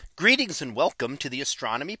Greetings and welcome to the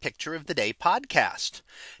Astronomy Picture of the Day podcast.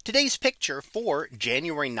 Today's picture for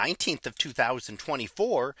January 19th of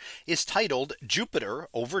 2024 is titled Jupiter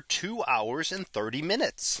over 2 hours and 30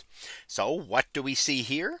 minutes. So what do we see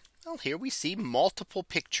here? Well, here we see multiple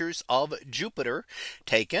pictures of Jupiter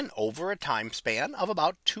taken over a time span of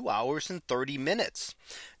about 2 hours and 30 minutes.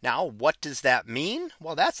 Now, what does that mean?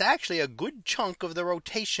 Well, that's actually a good chunk of the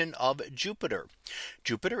rotation of Jupiter.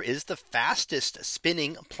 Jupiter is the fastest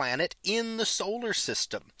spinning planet in the solar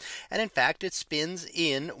system. And in fact, it spins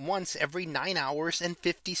in once every 9 hours and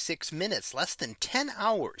 56 minutes, less than 10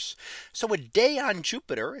 hours. So a day on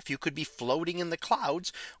Jupiter, if you could be floating in the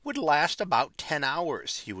clouds, would last about 10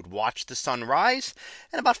 hours. You would watch the sun rise,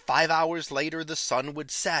 and about 5 hours later, the sun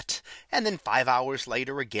would set. And then 5 hours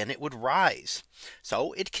later, again, it would rise.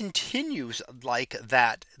 So it continues like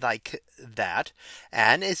that,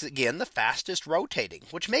 and is again the fastest rotating,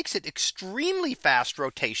 which makes it extremely fast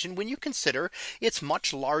rotation when you consider its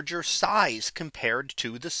much larger size compared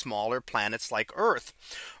to the smaller planets like Earth.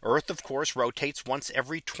 Earth, of course, rotates once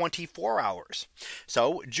every 24 hours.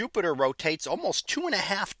 So Jupiter rotates almost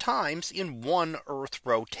 2.5 times in one Earth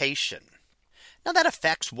rotation. Now that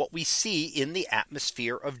affects what we see in the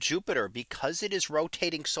atmosphere of Jupiter because it is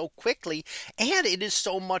rotating so quickly and it is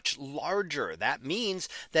so much larger. That means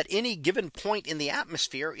that any given point in the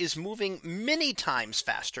atmosphere is moving many times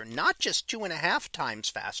faster, not just 2.5 times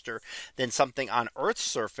faster than something on Earth's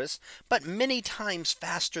surface, but many times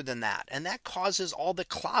faster than that. And that causes all the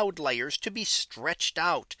cloud layers to be stretched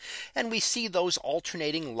out. And we see those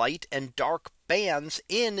alternating light and dark bands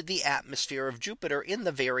in the atmosphere of Jupiter in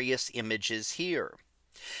the various images here.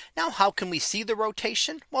 Now, how can we see the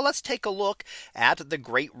rotation? Well, let's take a look at the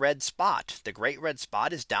Great Red Spot. The Great Red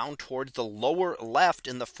Spot is down towards the lower left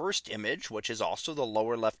in the first image, which is also the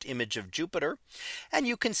lower left image of Jupiter. And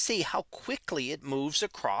you can see how quickly it moves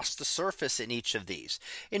across the surface in each of these.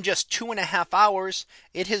 In just 2.5 hours,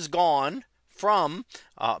 it has gone from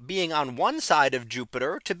being on one side of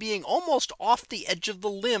Jupiter to being almost off the edge of the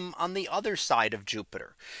limb on the other side of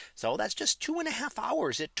Jupiter. So that's just 2.5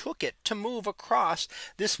 hours it took it to move across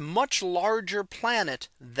this much larger planet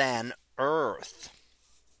than Earth.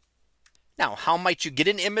 Now, how might you get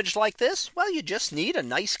an image like this? Well, you just need a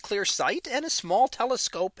nice clear sight and a small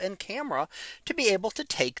telescope and camera to be able to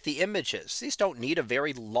take the images. These don't need a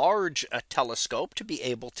very large telescope to be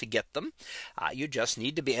able to get them. You just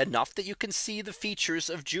need to be enough that you can see the features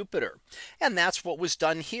of Jupiter. And that's what was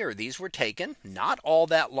done here. These were taken not all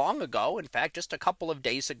that long ago. In fact, just a couple of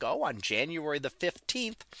days ago on January the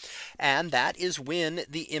 15th. And that is when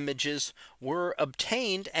the images were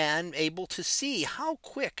obtained and able to see how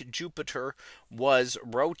quick Jupiter was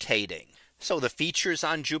rotating. So the features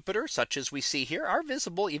on Jupiter, such as we see here, are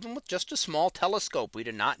visible even with just a small telescope. We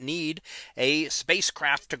do not need a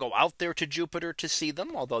spacecraft to go out there to Jupiter to see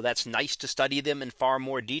them, although that's nice to study them in far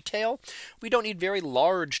more detail. We don't need very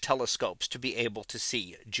large telescopes to be able to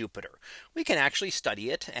see Jupiter. We can actually study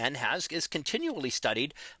it, and is continually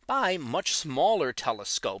studied by much smaller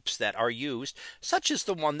telescopes that are used, such as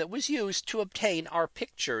the one that was used to obtain our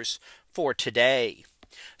pictures for today.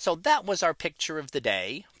 So that was our picture of the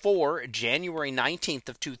day for January 19th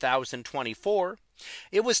of 2024.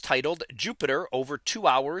 It was titled Jupiter over 2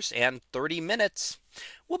 hours and 30 minutes.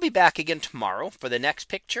 We'll be back again tomorrow for the next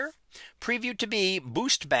picture, previewed to be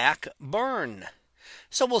Boost Back Burn.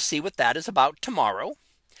 So we'll see what that is about tomorrow.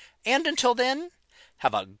 And until then,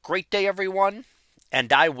 have a great day, everyone,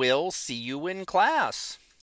 and I will see you in class.